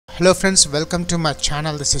Hello friends, welcome to my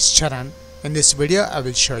channel. This is Charan. In this video I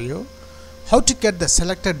will show you how to get the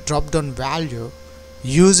selected drop-down value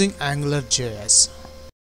using angularjs.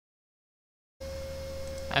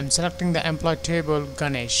 I'm selecting the employee table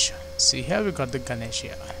Ganesh. See here we got the Ganesh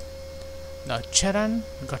here. Now Charan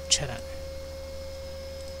got Charan.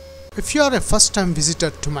 If you are a first time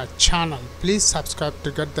visitor to my channel, please subscribe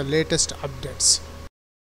to get the latest updates.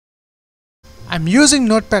 I'm using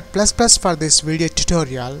Notepad++ for this video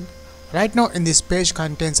tutorial. Right now in this page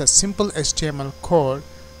contains a simple HTML code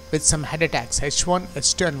with some header tags h1,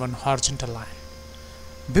 h2 and one horizontal line.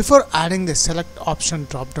 Before adding the select option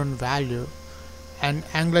drop-down value and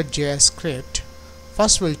AngularJS script,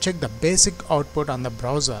 first we'll check the basic output on the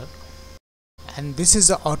browser, and this is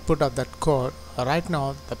the output of that code. Right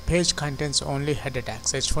now the page contains only header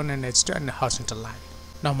tags h1 and h2 and a horizontal line.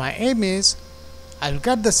 Now my aim is I'll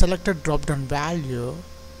get the selected drop-down value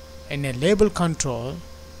in a label control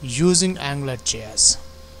using AngularJS.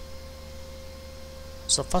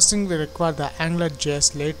 So first thing we require the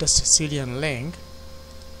AngularJS latest CDN link.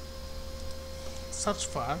 Search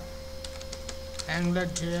for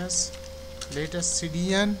AngularJS latest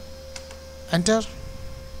CDN, enter,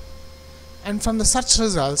 and from the search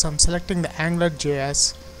results I'm selecting the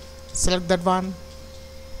AngularJS. Select that one.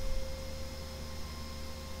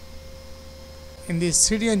 In the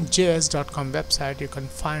cdnjs.com website you can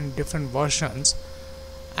find different versions.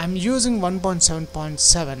 I'm using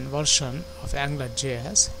 1.7.7 version of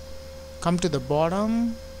AngularJS. Come to the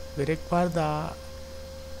bottom, we require the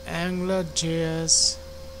AngularJS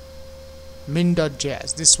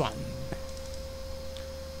min.js, this one.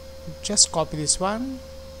 Just copy this one.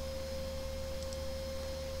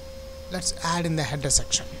 Let's add in the header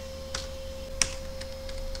section.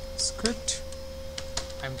 Script.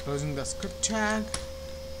 I'm closing the script tag.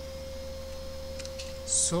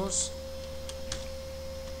 Source.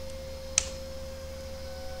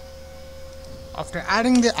 After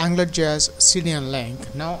adding the AngularJS CDN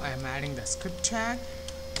link, now I am adding the script tag.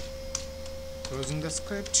 Closing the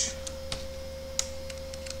script.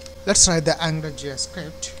 Let's write the AngularJS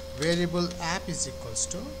script. Variable app is equals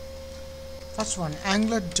to, first one,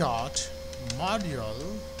 angular dot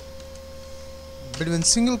module. Between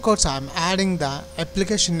single quotes I am adding the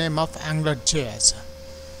application name of AngularJS.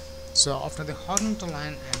 So after the horizontal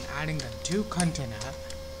line I am adding the div container.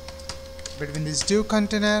 Between this div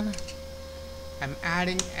container I am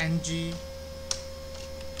adding ng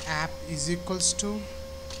app is equals to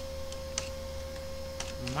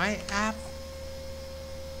my app.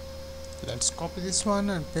 Let's copy this one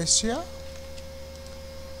and paste here,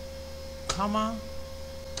 comma,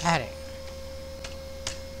 array.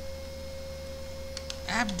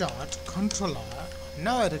 App dot controller.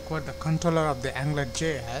 Now I require the controller of the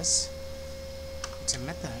AngularJS. It's a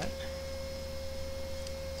method.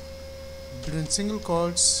 Between single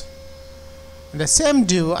quotes, in the same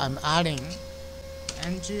div I'm adding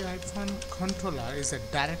ng-controller is a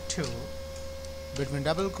directive. Between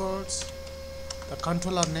double quotes, the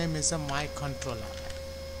controller name is a my controller.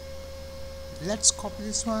 Let's copy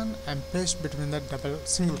this one and paste between the double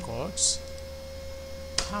single quotes,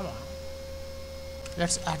 comma.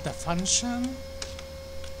 Let's add the function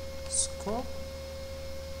scope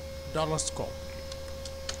 $scope.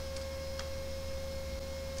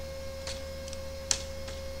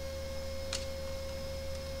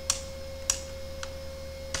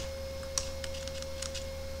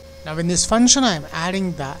 Now in this function I am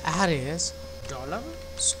adding the arrays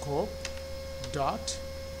 $scope dot,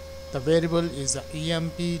 the variable is the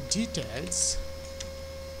emp details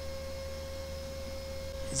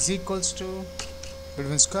is equals to,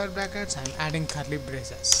 between square brackets I am adding curly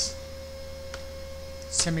braces,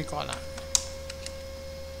 semicolon.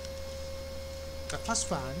 The first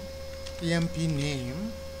one, emp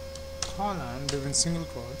name, colon, between single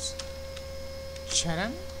quotes,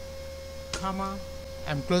 Charan, comma,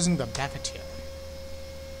 I am closing the bracket here,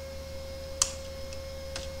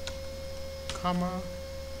 comma,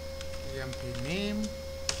 emp name,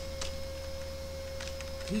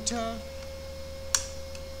 Peter,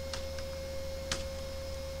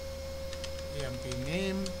 emp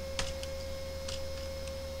name,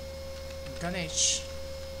 Ganesh,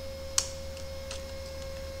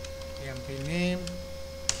 emp name,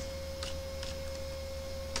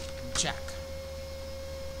 Jack.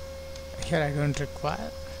 Here I don't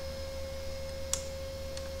require.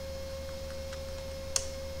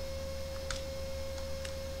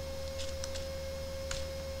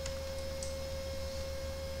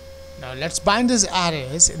 Now let's bind these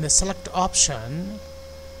arrays in the select option.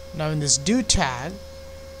 Now in this div tag,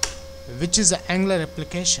 which is the Angular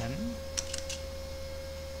application,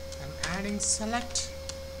 I'm adding select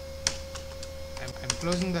I'm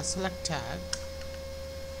closing the select tag.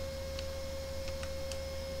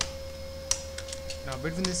 Now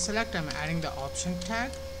between the select, I'm adding the option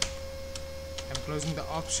tag. I'm closing the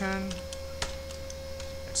option.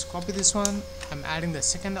 Let's copy this one. I'm adding the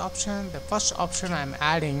second option. The first option, I'm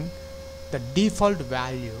adding the default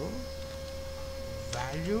value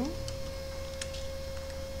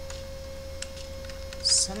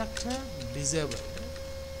selector disabled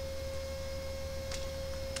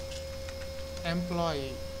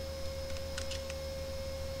employee.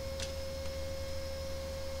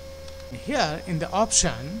 Here in the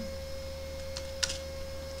option,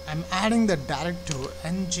 I'm adding the directory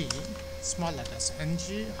ng, small letters, ng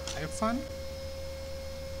hyphen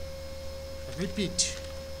repeat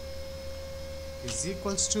is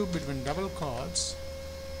equals to, between double quotes,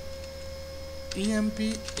 emp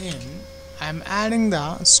in. I'm adding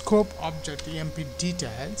the scope object emp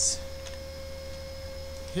details.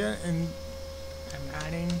 Here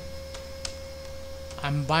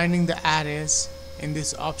I'm binding the arrays in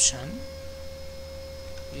this option,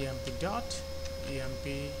 emp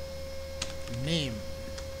name.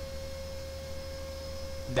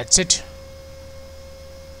 That's it.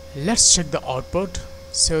 Let's check the output.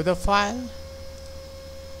 Save the file.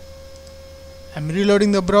 I'm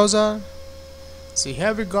reloading the browser. See,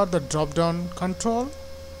 here we got the drop down control.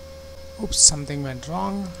 Oops, something went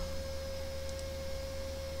wrong.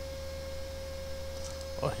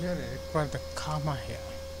 Oh, here I require the comma here.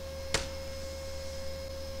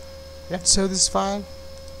 Let's save this file.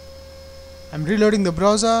 I'm reloading the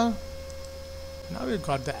browser. Now we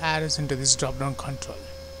got the arrows into this drop down control.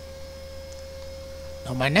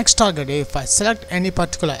 Now my next target, if I select any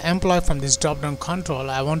particular employee from this drop down control,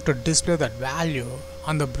 I want to display that value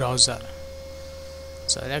on the browser.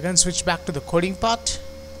 So I can switch back to the coding part.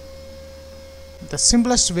 The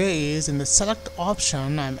simplest way is, in the select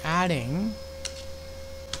option, I'm adding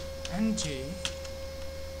ng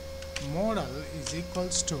model is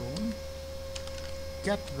equals to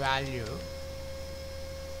get value.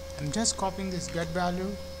 I'm just copying this get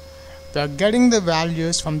value. We are getting the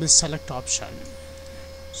values from this select option.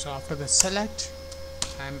 So after the select,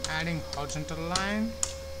 I'm adding horizontal line.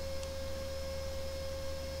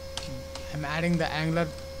 I'm adding the angular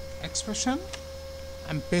expression.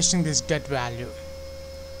 I'm pasting this get value.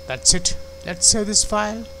 That's it. Let's save this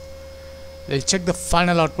file. We'll check the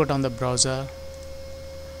final output on the browser.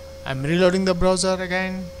 I'm reloading the browser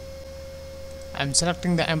again. I'm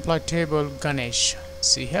selecting the employee table Ganesh.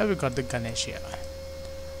 See, here we got the Ganesh here.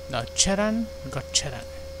 Now Charan, we got Charan.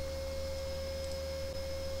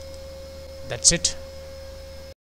 That's it.